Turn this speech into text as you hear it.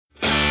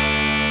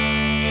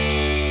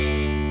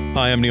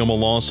Hi, I'm Neil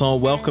Molansau.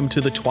 Welcome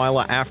to the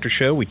Twyla After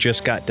Show. We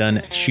just got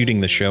done shooting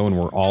the show, and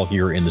we're all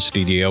here in the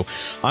studio.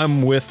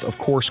 I'm with, of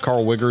course,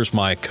 Carl Wiggers,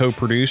 my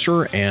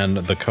co-producer, and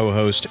the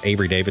co-host,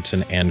 Avery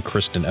Davidson and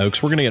Kristen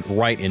Oakes. We're going to get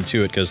right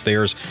into it because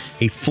there's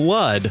a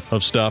flood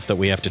of stuff that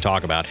we have to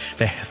talk about.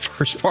 The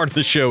first part of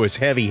the show is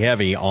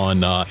heavy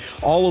on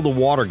all of the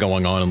water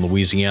going on in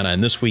Louisiana,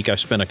 and this week I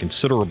spent a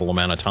considerable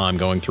amount of time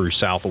going through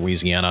South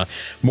Louisiana,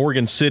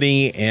 Morgan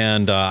City,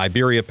 and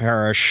Iberia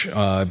Parish,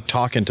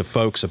 talking to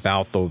folks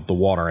about the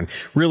water. And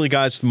really,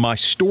 guys, my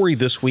story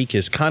this week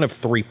is kind of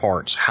three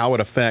parts: how it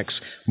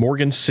affects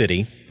Morgan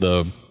City,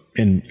 the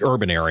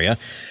urban area;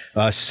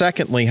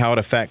 secondly, how it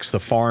affects the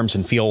farms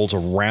and fields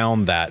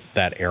around that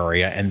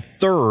area; and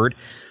third,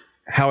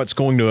 how it's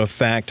going to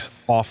affect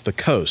off the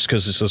coast,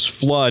 because this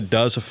flood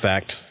does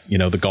affect,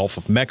 the Gulf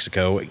of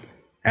Mexico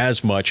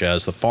as much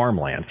as the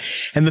farmland.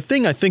 And the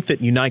thing I think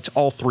that unites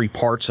all three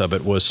parts of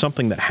it was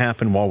something that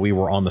happened while we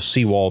were on the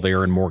seawall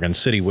there in Morgan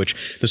City,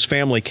 which this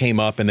family came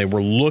up and they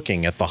were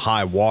looking at the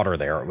high water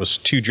there. It was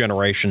two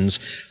generations.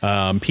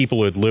 People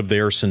who had lived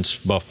there since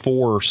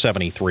before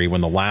 73,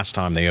 when the last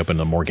time they opened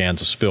the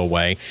Morganza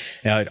Spillway,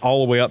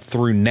 all the way up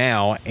through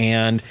now.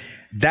 And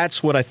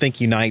that's what I think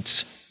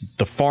unites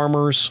the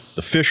farmers,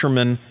 the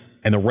fishermen,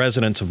 and the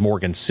residents of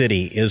Morgan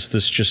City, is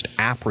this just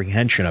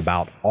apprehension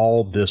about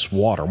all this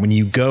water. When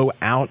you go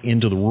out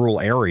into the rural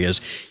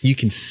areas, you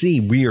can see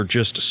we are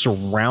just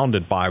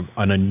surrounded by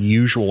an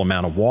unusual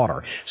amount of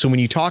water. So when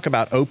you talk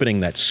about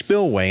opening that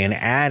spillway and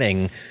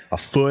adding a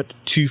foot,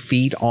 2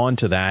 feet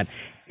onto that,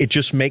 it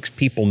just makes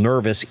people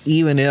nervous,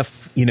 even if,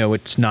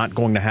 it's not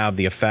going to have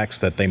the effects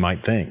that they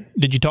might think.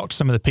 Did you talk to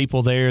some of the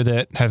people there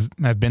that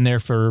have been there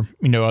for,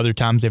 other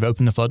times they've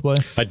opened the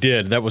floodway? I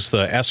did. That was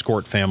the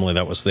Escort family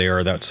that was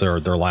there. That's their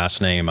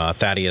last name,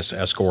 Thaddeus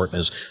Escort, and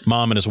his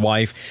mom and his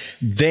wife.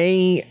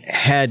 They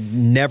had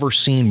never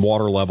seen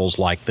water levels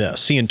like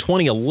this. See, in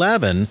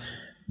 2011,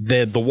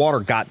 the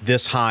water got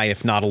this high,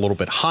 if not a little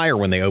bit higher,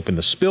 when they opened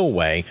the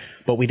spillway,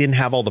 but we didn't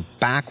have all the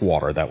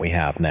backwater that we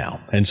have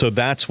now. And so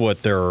that's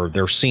what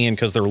they're seeing,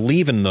 because they're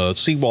leaving the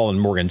seawall in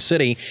Morgan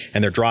City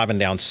and they're driving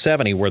down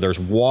 70 where there's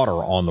water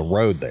on the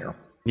road there.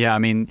 Yeah, I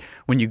mean,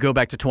 when you go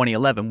back to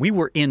 2011, we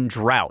were in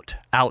drought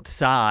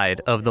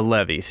outside of the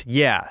levees.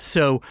 Yeah,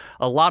 so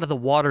a lot of the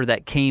water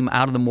that came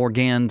out of the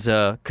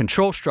Morganza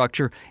control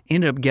structure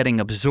ended up getting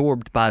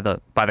absorbed by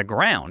the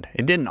ground.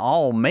 It didn't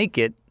all make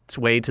its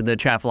way to the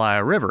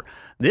Atchafalaya River.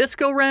 This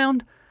go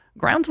round,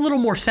 ground's a little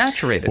more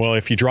saturated. Well,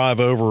 if you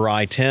drive over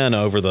I-10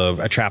 over the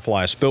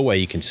Atchafalaya Spillway,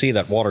 you can see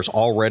that water's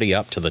already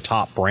up to the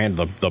top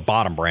the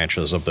bottom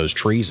branches of those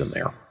trees in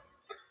there.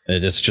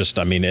 It's just,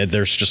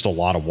 there's just a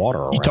lot of water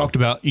around. You talked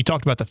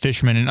about the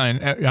fishermen, and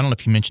I don't know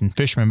if you mentioned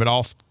fishermen, but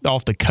off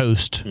the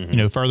coast,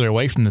 further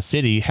away from the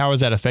city. How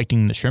is that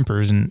affecting the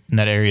shrimpers in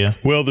that area?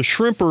 Well, the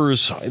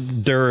shrimpers,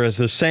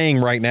 the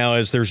saying right now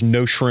is there's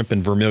no shrimp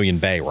in Vermilion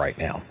Bay right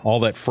now. All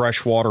that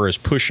fresh water is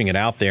pushing it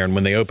out there, and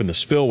when they open the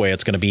spillway,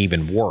 it's going to be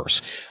even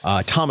worse.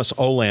 Thomas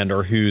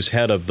Olander, who's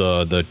head of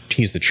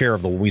he's the chair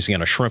of the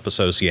Louisiana Shrimp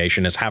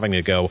Association, is having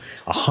to go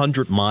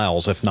 100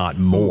 miles, if not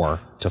more,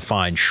 to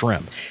find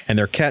shrimp, and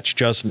their catch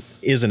just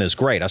isn't as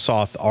great. I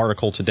saw an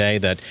article today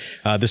that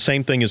the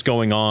same thing is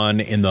going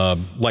on in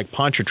the Lake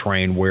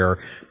Pontchartrain, where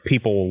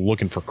people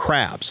looking for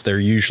crabs, they're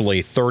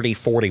usually 30,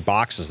 40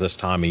 boxes this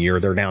time of year.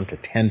 They're down to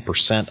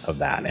 10% of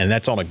that, and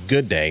that's on a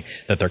good day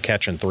that they're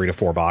catching 3 to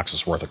 4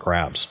 boxes worth of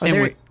crabs.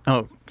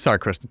 Sorry,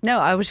 Kristen. No,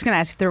 I was just going to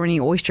ask if there were any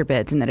oyster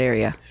beds in that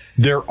area.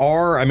 There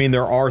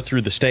are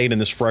through the state,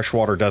 and this fresh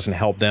water doesn't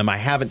help them. I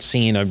haven't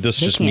seen,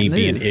 this is just me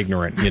being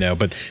ignorant,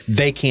 but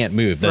they can't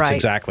move. That's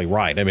exactly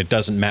right. I mean, it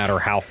doesn't matter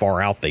how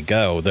far out they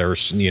go. They're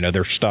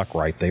stuck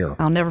right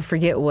there. I'll never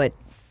forget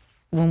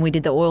when we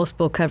did the oil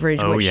spill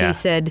coverage, she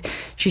said,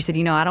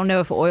 I don't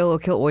know if oil will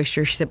kill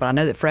oysters. She said, but I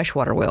know that fresh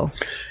water will.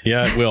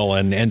 Yeah, it will.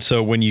 And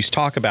so when you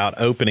talk about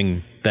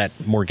opening that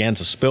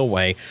Morganza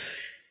spillway,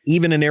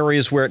 even in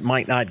areas where it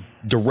might not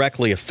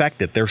directly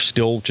affect it, they're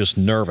still just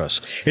nervous.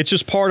 It's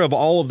just part of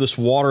all of this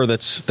water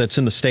that's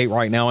in the state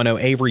right now. I know,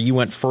 Avery, you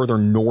went further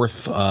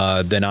north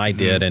than I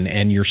did,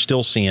 and you're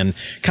still seeing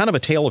kind of a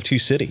tale of two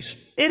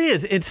cities. It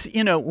is. It's,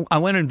 I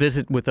went and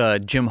visit with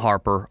Jim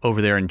Harper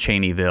over there in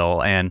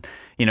Cheneyville, and,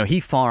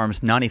 he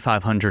farms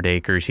 9,500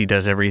 acres. He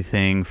does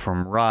everything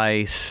from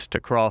rice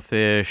to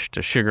crawfish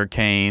to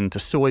sugarcane to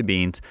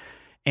soybeans.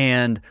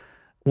 And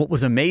what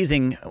was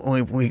amazing,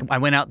 I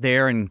went out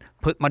there and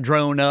put my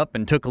drone up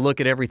and took a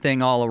look at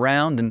everything all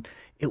around, and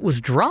it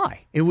was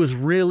dry. It was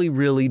really,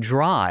 really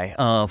dry.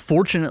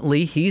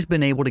 Fortunately, he's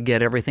been able to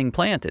get everything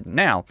planted.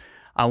 Now,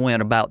 I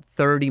went about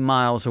 30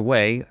 miles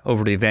away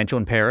over to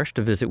Evangeline Parish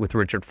to visit with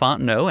Richard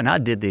Fontenot, and I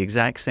did the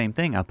exact same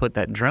thing. I put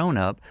that drone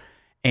up,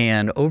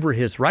 and over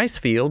his rice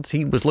fields,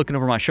 he was looking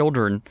over my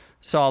shoulder and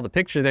saw the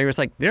picture there. He was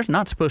like, there's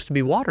not supposed to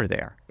be water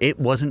there. It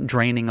wasn't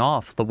draining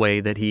off the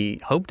way that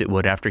he hoped it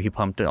would after he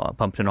pumped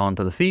it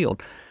onto the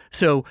field.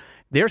 So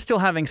they're still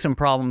having some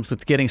problems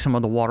with getting some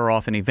of the water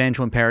off in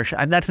Evangeline Parish.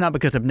 And that's not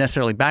because of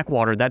necessarily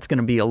backwater. That's going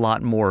to be a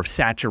lot more of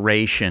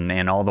saturation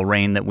and all the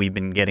rain that we've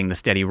been getting, the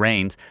steady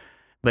rains.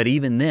 But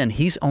even then,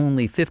 he's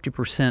only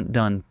 50%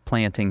 done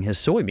planting his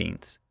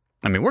soybeans.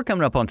 I mean, we're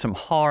coming up on some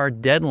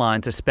hard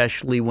deadlines,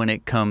 especially when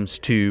it comes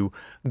to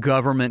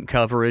government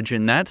coverage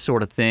and that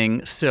sort of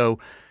thing. So,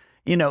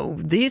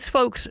 these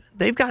folks,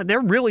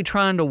 they're really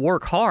trying to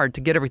work hard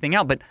to get everything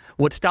out. But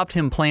what stopped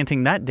him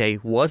planting that day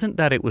wasn't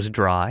that it was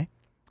dry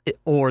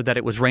or that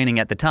it was raining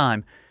at the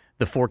time.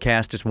 The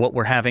forecast is what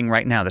we're having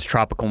right now, this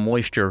tropical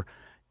moisture.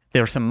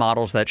 There are some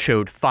models that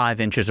showed 5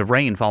 inches of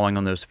rain falling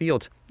on those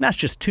fields. That's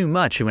just too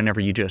much whenever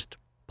you just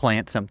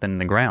plant something in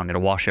the ground.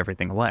 It'll wash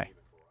everything away.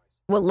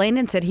 Well,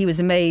 Landon said he was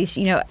amazed,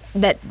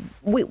 that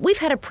we've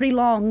had a pretty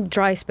long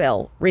dry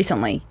spell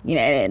recently.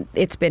 And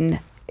it's been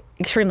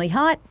extremely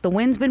hot. The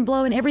wind's been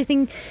blowing.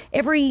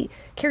 Every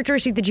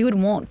characteristic that you would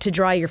want to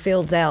dry your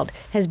fields out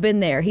has been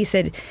there. He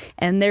said,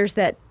 and there's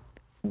that,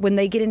 when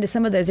they get into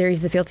some of those areas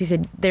of the fields, he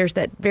said, there's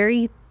that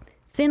very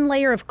thin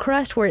layer of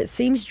crust where it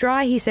seems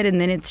dry, he said,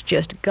 and then it's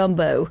just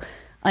gumbo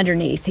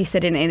underneath. He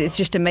said, and it's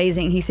just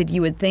amazing. He said,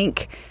 you would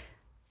think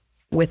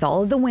with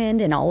all of the wind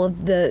and all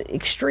of the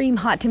extreme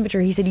hot temperature,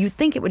 he said, you'd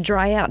think it would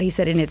dry out. He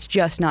said, and it's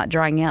just not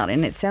drying out.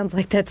 And it sounds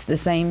like that's the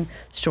same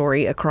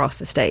story across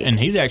the state. And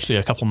he's actually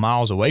a couple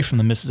miles away from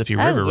the Mississippi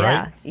River,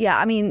 yeah. right? Yeah.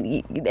 I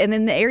mean, and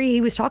then the area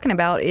he was talking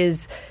about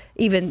is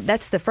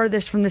that's the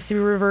furthest from the Mississippi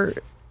River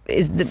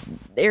is the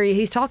area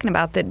he's talking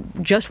about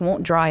that just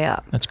won't dry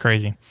up. That's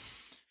crazy.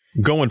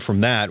 Going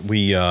from that,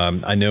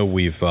 I know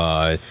we've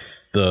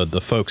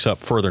the folks up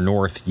further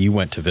north you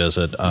went to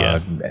visit,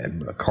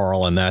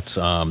 Carl, and that's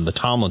the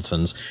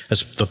Tomlinsons.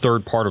 That's the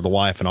third part of the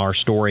Life in Our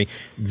Story.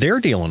 They're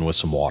dealing with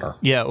some water.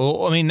 Yeah,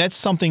 well, I mean, that's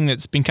something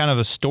that's been kind of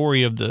a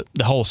story of the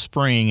whole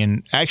spring.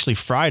 And actually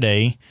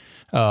Friday,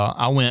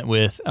 I went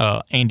with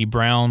Andy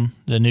Brown,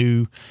 the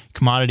new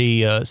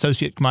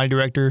assistant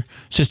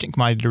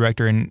commodity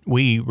director, and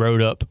we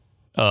rode up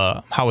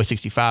Highway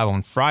 65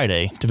 on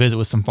Friday to visit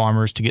with some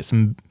farmers to get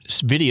some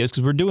videos,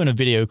 because we're doing a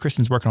video.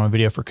 Kristen's working on a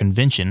video for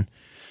convention.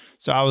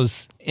 So I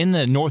was in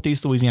the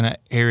Northeast Louisiana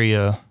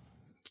area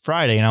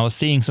Friday, and I was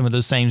seeing some of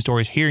those same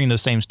stories, hearing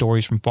those same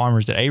stories from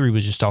farmers that Avery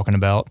was just talking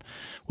about,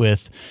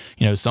 with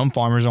some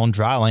farmers on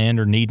dry land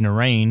or needing a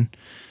rain,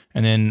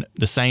 and then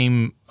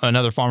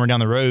another farmer down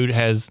the road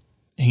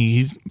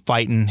he's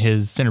fighting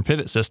his center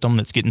pivot system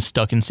that's getting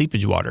stuck in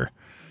seepage water.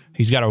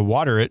 He's got to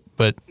water it,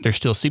 but there's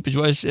still seepage.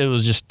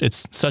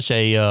 It's such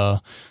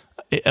a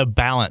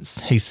balance.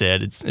 He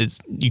said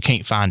it's you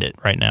can't find it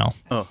right now.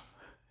 Oh,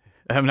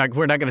 we're not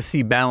going to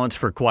see balance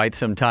for quite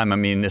some time. I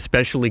mean,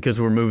 especially because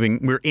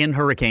we're in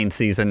hurricane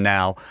season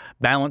now.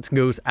 Balance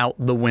goes out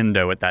the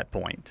window at that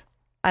point.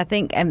 I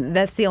think, and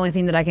that's the only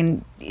thing that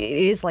it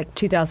is like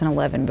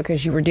 2011,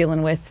 because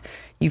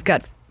you've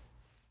got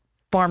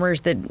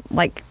farmers that,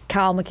 like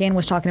Kyle McCann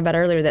was talking about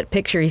earlier, that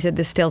picture, he said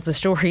this tells the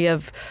story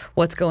of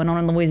what's going on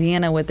in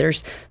Louisiana, with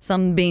there's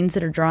some beans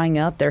that are drying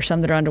up, there's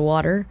some that are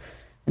underwater,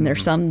 and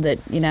there's some that,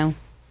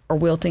 are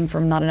wilting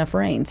from not enough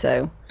rain.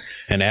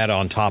 And add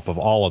on top of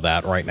all of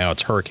that, right now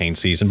it's hurricane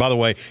season. By the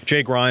way,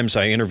 Jay Grimes,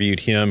 I interviewed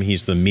him.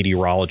 He's the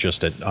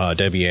meteorologist at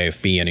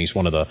WAFB, and he's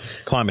one of the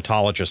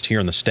climatologists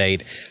here in the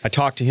state. I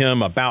talked to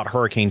him about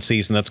hurricane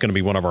season. That's going to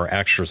be one of our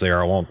extras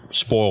there. I won't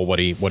spoil what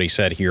he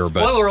said here.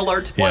 But Spoiler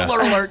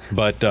alert.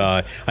 But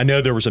I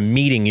know there was a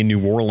meeting in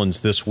New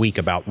Orleans this week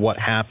about what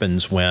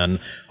happens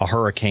when a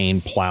hurricane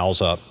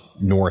plows up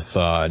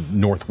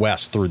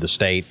northwest through the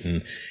state,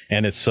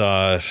 and it's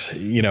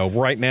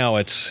right now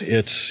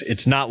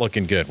it's not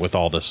looking good with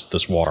all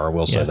this water. I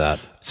will say that.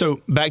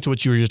 So back to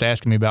what you were just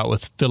asking me about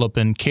with Philip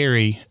and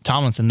Carrie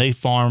Tomlinson, they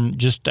farm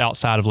just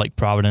outside of Lake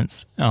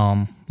Providence,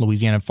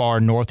 Louisiana, far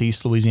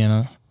northeast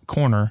Louisiana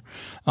corner,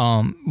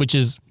 which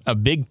is a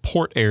big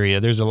port area.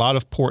 There's a lot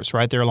of ports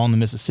right there along the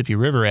Mississippi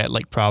River at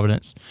Lake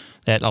Providence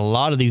that a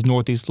lot of these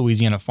northeast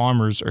Louisiana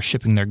farmers are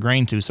shipping their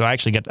grain to. So I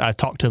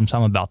talked to them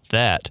some about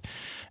that.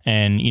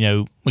 And,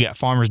 we got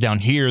farmers down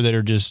here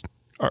that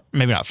or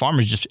maybe not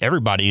farmers, just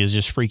everybody is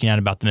just freaking out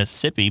about the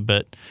Mississippi.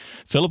 But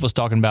Philip was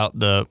talking about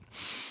the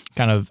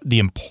kind of the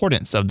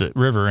importance of the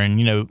river.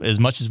 And, as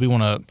much as we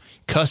want to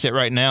cuss it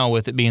right now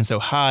with it being so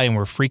high and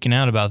we're freaking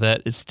out about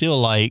that, it's still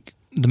like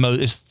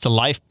it's the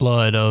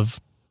lifeblood of,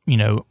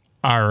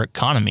 our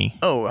economy.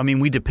 Oh, I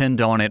mean, we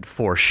depend on it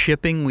for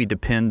shipping. We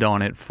depend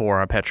on it for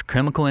our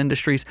petrochemical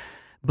industries.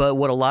 But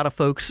what a lot of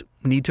folks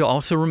need to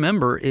also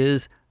remember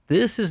is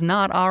this is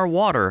not our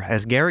water.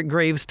 As Garrett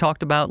Graves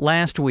talked about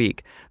last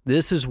week,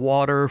 this is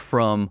water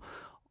from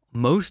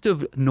most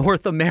of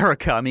North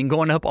America. I mean,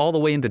 going up all the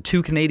way into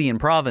 2 Canadian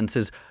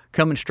provinces,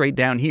 coming straight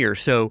down here.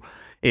 So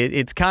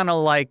it's kind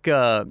of like,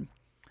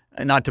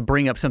 not to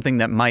bring up something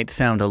that might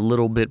sound a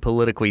little bit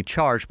politically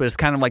charged, but it's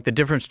kind of like the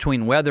difference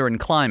between weather and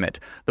climate.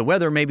 The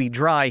weather may be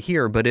dry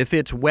here, but if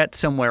it's wet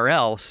somewhere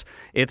else,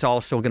 it's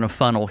also going to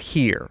funnel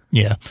here.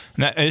 Yeah.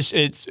 And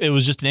it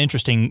was just an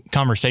interesting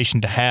conversation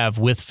to have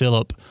with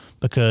Philip,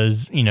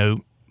 because,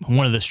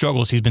 one of the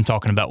struggles he's been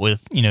talking about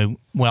with,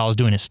 while I was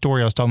doing his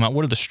story, I was talking about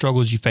what are the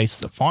struggles you face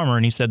as a farmer,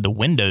 and he said the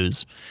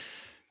windows.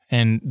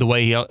 And the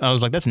way I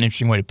was like, that's an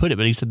interesting way to put it.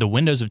 But he said the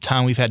windows of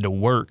time we've had to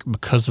work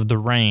because of the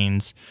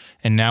rains,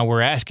 and now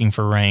we're asking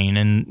for rain.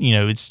 And,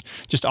 it's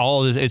just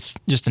it's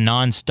just a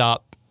nonstop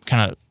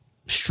kind of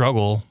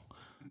struggle.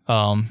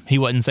 He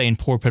wasn't saying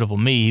poor, pitiful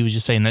me. He was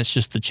just saying that's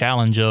just the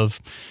challenge of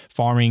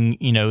farming,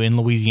 in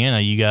Louisiana.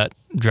 You got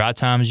dry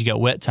times, you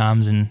got wet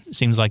times, and it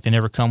seems like they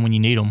never come when you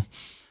need them.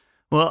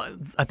 Well,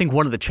 I think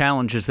one of the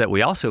challenges that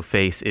we also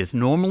face is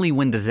normally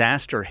when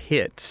disaster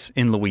hits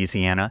in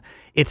Louisiana,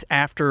 it's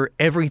after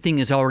everything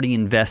is already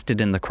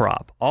invested in the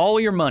crop. All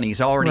your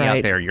money's already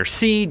out there. Your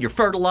seed, your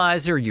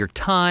fertilizer, your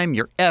time,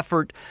 your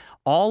effort,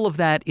 all of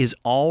that is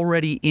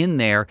already in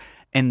there.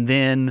 And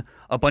then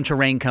a bunch of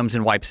rain comes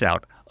and wipes it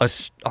out. A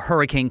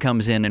hurricane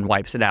comes in and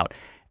wipes it out.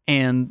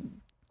 And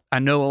I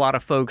know a lot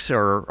of folks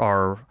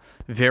are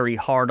very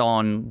hard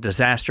on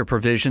disaster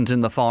provisions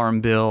in the Farm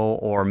Bill,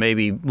 or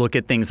maybe look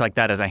at things like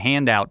that as a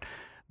handout.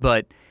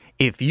 But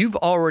if you've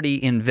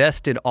already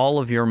invested all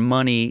of your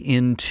money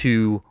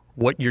into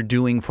what you're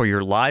doing for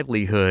your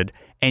livelihood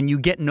and you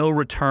get no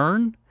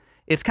return,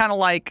 it's kind of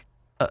like,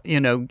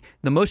 the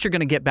most you're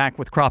going to get back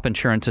with crop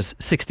insurance is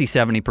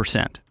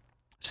 60-70%.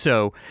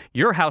 So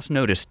your house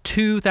note is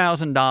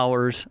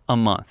 $2,000 a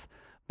month.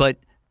 But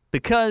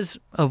because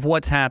of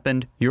what's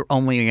happened, you're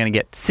only going to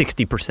get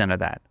 60% of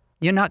that.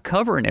 You're not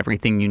covering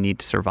everything you need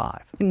to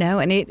survive. No,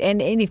 and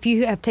if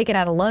you have taken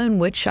out a loan,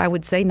 which I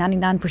would say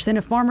 99%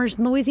 of farmers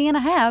in Louisiana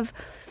have.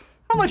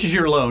 How much is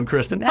your loan,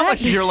 Kristen? How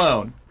much is your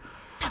loan?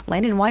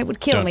 Landon White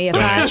would kill me if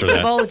I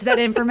divulged that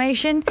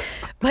information.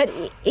 But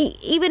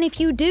even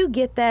if you do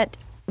get that,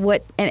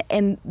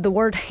 and the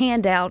word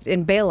handout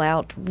and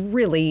bailout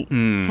really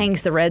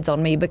hangs the reds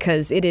on me,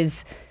 because it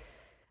is.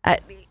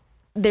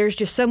 There's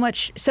just so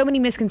many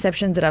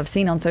misconceptions that I've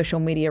seen on social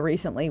media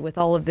recently with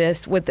all of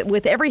this,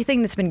 with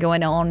everything that's been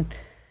going on,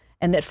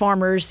 and that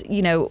farmers,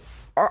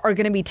 are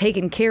going to be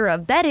taken care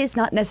of. That is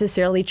not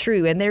necessarily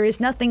true, and there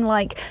is nothing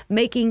like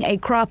making a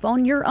crop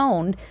on your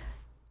own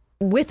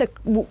with a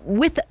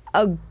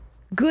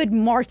good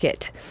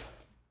market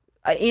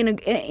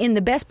in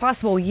the best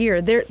possible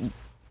year.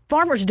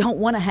 Farmers don't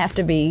want to have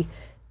to be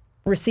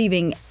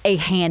receiving a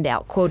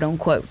handout, quote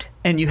unquote.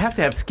 And you have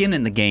to have skin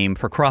in the game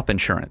for crop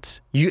insurance.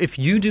 If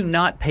you do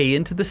not pay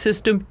into the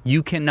system,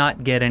 you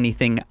cannot get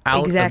anything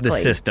out of the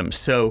system.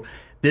 So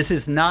this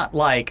is not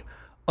like,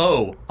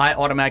 oh, I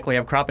automatically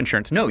have crop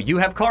insurance. No, you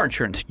have car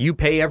insurance. You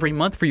pay every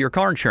month for your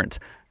car insurance.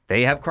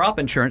 They have crop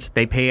insurance.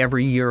 They pay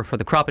every year for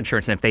the crop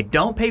insurance. And if they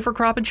don't pay for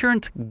crop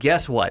insurance,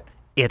 guess what?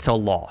 It's a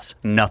loss.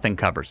 Nothing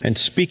covers it. And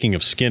speaking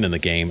of skin in the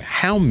game,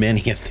 how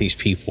many of these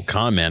people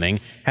commenting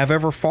have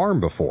ever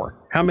farmed before?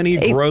 How many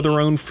grow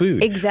their own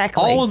food?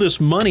 Exactly. All of this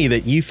money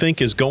that you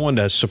think is going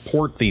to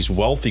support these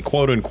wealthy,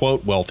 quote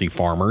unquote, wealthy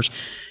farmers,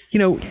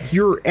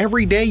 you're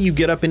every day you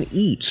get up and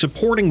eat.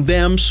 Supporting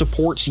them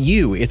supports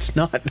you. It's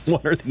not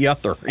one or the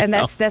other. And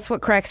that's what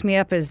cracks me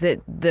up, is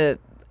that the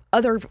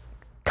other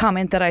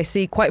comment that I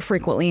see quite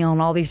frequently on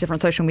all these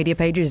different social media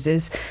pages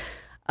is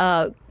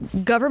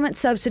government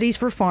subsidies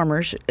for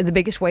farmers, the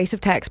biggest waste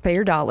of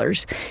taxpayer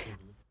dollars.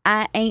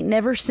 I ain't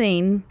never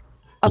seen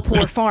a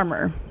poor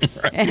farmer.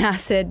 Right. And I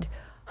said,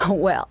 oh,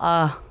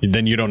 well.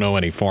 Then you don't know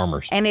any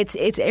farmers. And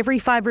it's every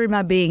fiber in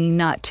my being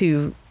not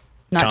to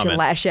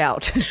lash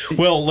out.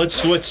 Well, let's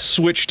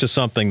switch to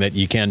something that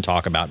you can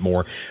talk about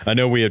more. I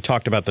know we have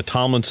talked about the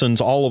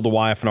Tomlinsons. All of the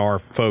YF&R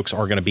folks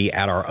are going to be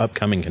at our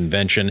upcoming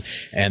convention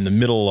in the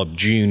middle of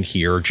June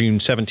here. June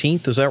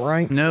 17th, is that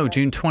right? No,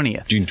 June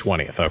 20th. June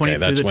 20th. Okay, 20th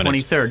that's through the when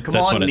 23rd. Come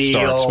that's on, when it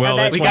Neil. starts. Well,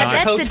 that's the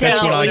day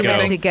that we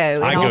meant to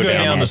go. I go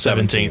down the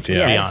 17th.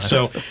 Yeah. Yes.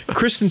 So,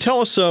 Kristen,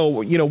 tell us.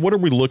 What are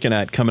we looking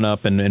at coming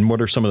up, and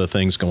what are some of the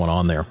things going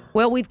on there?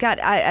 Well, we've got.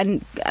 I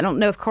don't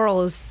know if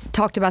Carl has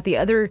talked about the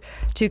other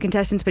two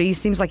contestants, but he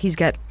seems like he's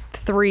got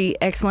 3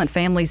 excellent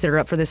families that are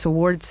up for this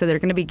award. So they're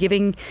going to be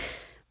giving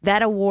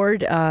that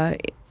award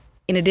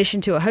in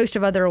addition to a host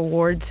of other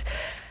awards.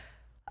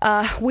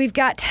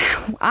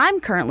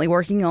 I'm currently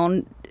working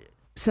on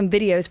some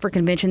videos for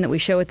convention that we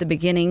show at the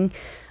beginning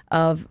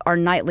of our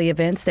nightly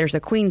events. There's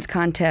a Queen's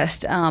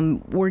contest.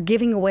 We're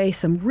giving away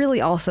some really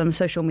awesome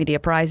social media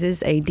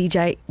prizes, a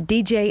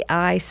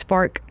DJI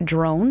Spark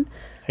drone,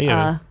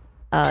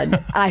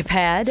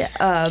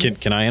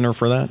 iPad. Can I enter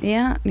for that?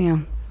 Yeah.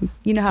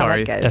 You know how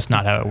that goes. That's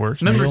not how it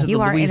works. Members of the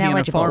You are Louisiana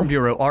ineligible. Farm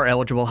Bureau are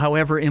eligible.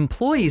 However,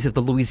 employees of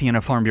the Louisiana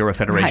Farm Bureau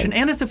Federation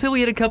and its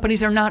affiliated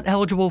companies are not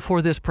eligible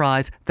for this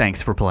prize.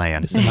 Thanks for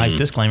playing. It's a nice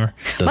disclaimer.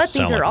 But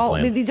these are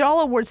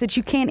all awards that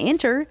you can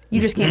enter.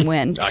 You just can't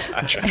win.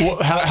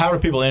 Well, how do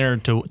people enter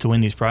to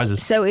win these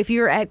prizes? So if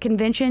you're at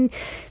convention,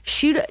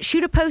 shoot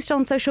a post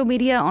on social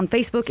media, on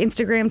Facebook,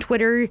 Instagram,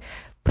 Twitter.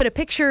 Put a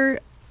picture,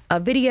 a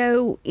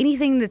video,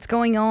 anything that's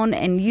going on,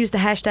 and use the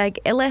hashtag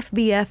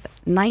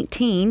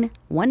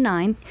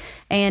LFBF1919,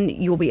 and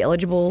you'll be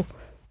eligible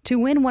to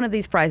win one of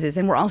these prizes.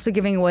 And we're also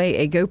giving away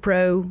a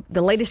GoPro,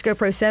 the latest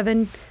GoPro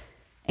 7,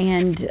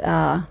 and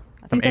I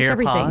think that's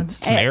everything.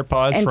 Some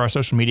AirPods for our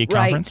social media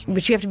conference. Right,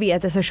 but you have to be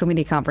at the social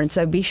media conference,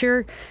 so be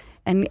sure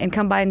and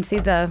come by and see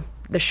the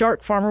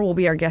Shark Farmer will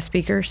be our guest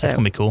speaker. So that's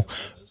gonna be cool.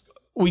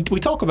 we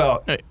talk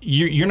about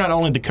you're not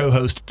only the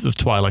co-host of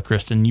Twyla,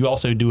 Kristen. You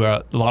also do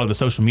a lot of the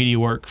social media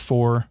work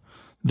for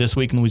This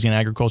Week in Louisiana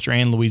Agriculture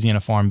and Louisiana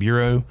Farm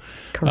Bureau.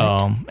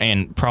 Correct.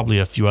 And probably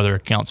a few other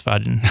accounts if I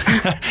didn't.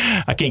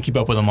 I can't keep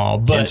up with them all.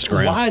 But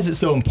Instagram. Why is it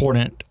so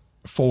important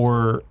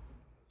for,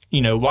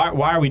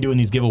 why are we doing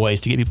these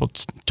giveaways to get people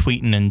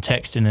tweeting and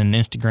texting and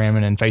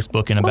Instagramming and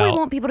Facebooking about? Well, we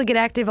want people to get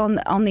active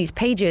on these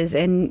pages,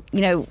 and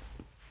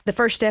the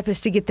first step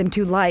is to get them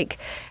to like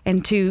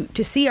and to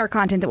see our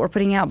content that we're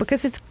putting out,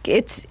 because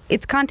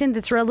it's content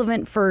that's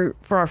relevant for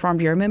our Farm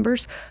Bureau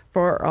members,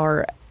 for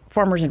our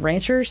farmers and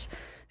ranchers.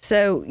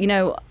 So,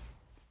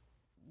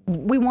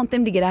 we want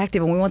them to get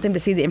active, and we want them to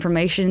see the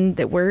information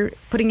that we're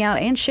putting out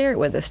and share it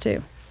with us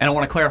too. And I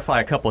want to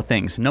clarify a couple of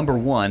things. Number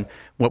one,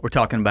 what we're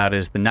talking about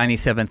is the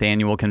 97th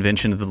Annual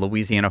Convention of the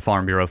Louisiana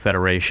Farm Bureau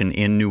Federation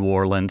in New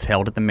Orleans,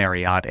 held at the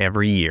Marriott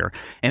every year.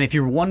 And if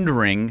you're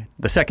wondering,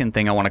 the second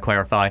thing I want to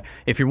clarify,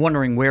 if you're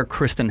wondering where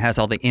Kristen has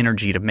all the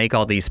energy to make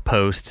all these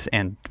posts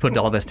and put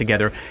all this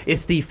together,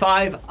 it's the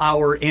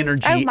 5-Hour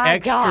Energy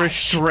Extra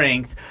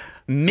Strength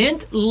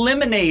mint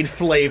lemonade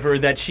flavor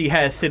that she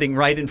has sitting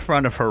right in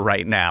front of her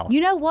right now.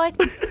 You know what?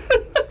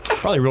 It's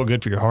probably real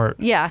good for your heart.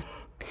 Yeah.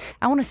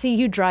 I want to see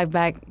you drive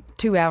back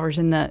 2 hours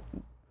in the...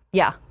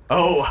 Yeah.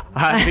 Oh,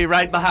 I'd be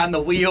right behind the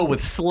wheel with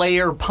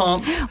Slayer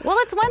pumped. Well,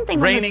 it's one thing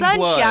when the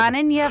sun's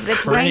shining, but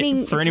it's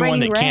raining. For anyone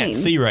that can't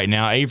see right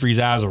now, Avery's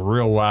eyes are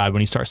real wide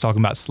when he starts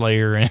talking about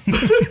Slayer. And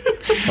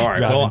all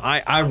right. Well,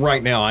 I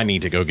right now I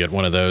need to go get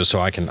one of those so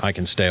I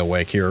can stay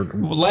awake here.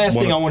 Well, last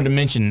thing I wanted to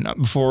mention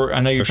before, I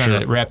know you're trying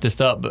to wrap this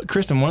up, but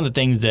Kristen, one of the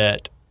things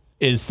that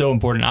is so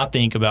important, I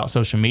think, about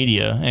social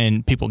media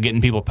and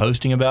getting people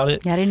posting about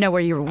it. Yeah, I didn't know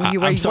where you wanted me to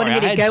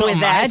go with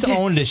that. I had something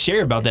I wanted to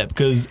share about that,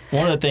 because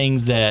one of the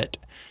things that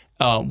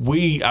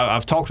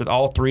I've talked with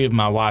all three of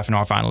my wife and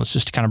our finalists,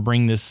 just to kind of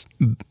bring this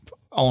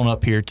on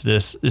up here to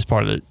this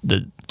part of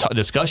the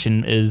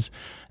discussion, is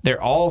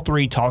they're all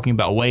three talking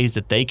about ways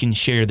that they can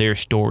share their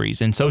stories.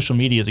 And social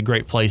media is a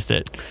great place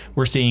that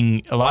we're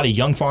seeing a lot of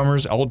young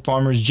farmers, old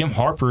farmers. Jim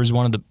Harper is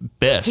one of the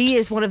best. He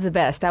is one of the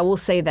best. I will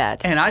say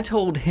that. And I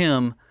told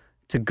him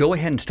to go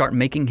ahead and start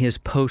making his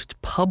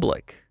post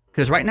public,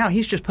 because right now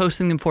he's just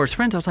posting them for his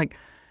friends. I was like,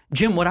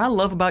 Jim, what I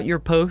love about your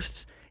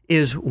posts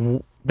is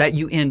that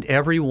you end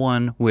every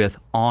one with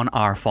 "on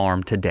our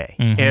farm today."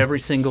 Mm-hmm.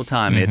 Every single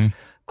time. Mm-hmm. It's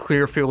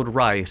Clearfield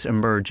rice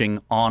emerging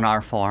on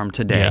our farm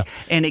today. Yeah.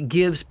 And it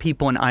gives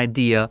people an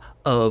idea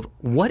of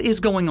what is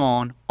going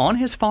on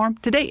his farm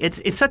today.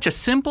 It's such a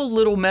simple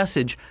little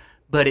message,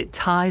 but it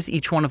ties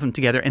each one of them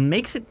together and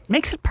makes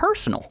it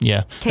personal.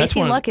 Yeah.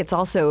 Casey Luckett's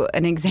also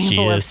an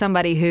example of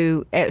somebody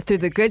who, through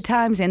the good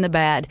times and the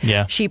bad,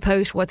 she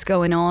posts what's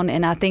going on.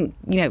 And I think,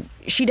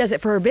 she does it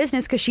for her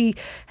business because she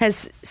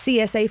has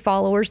CSA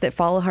followers that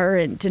follow her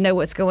and to know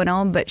what's going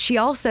on. But she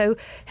also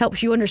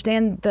helps you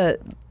understand the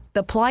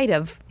plight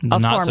of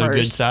farmers. Not so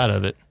good side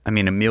of it. I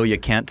mean, Amelia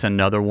Kent's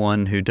another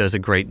one who does a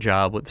great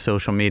job with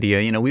social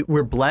media.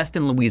 We're blessed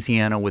in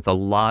Louisiana with a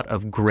lot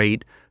of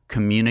great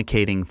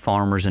communicating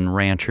farmers and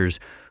ranchers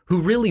who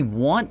really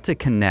want to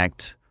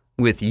connect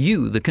with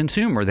you, the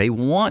consumer. They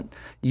want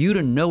you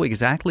to know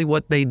exactly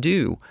what they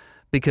do,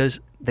 because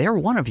they're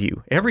one of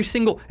you. Every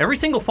single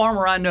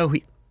farmer I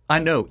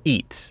know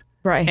eats.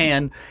 Right.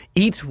 And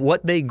eats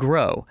what they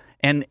grow.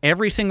 And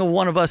every single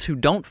one of us who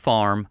don't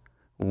farm,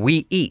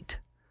 we eat.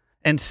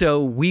 And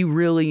so we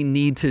really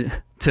need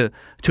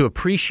to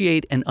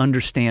appreciate and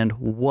understand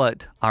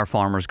what our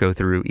farmers go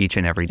through each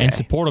and every day. And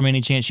support them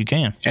any chance you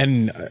can.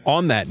 And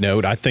on that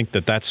note, I think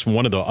that's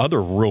one of the other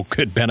real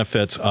good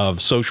benefits of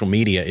social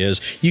media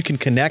is you can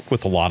connect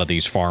with a lot of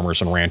these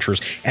farmers and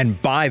ranchers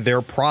and buy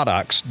their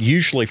products,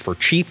 usually for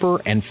cheaper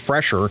and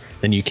fresher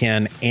than you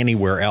can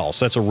anywhere else.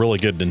 That's a really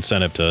good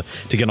incentive to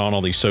get on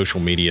all these social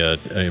media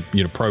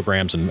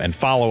programs and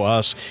follow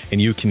us, and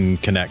you can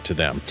connect to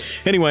them.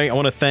 Anyway, I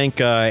want to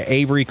thank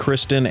Avery,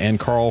 Kristen, and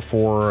Carl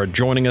for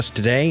joining us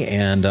today,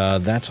 and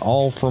that's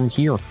all from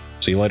here.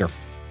 See you later.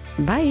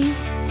 Bye.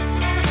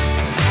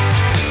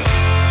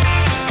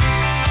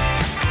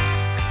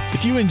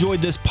 If you enjoyed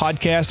this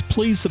podcast,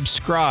 please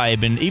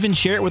subscribe and even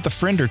share it with a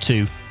friend or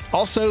two.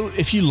 Also,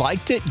 if you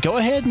liked it, go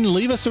ahead and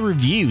leave us a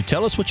review.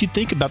 Tell us what you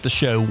think about the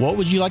show. What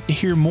would you like to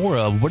hear more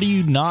of? What do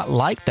you not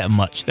like that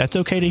much? That's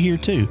okay to hear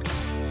too.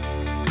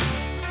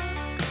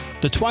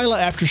 The Twyla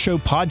After Show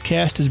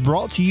podcast is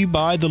brought to you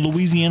by the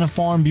Louisiana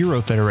Farm Bureau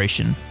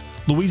Federation.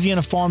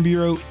 Louisiana Farm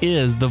Bureau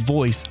is the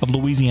voice of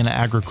Louisiana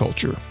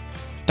agriculture.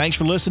 Thanks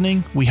for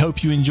listening. We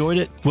hope you enjoyed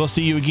it. We'll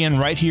see you again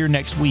right here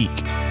next week.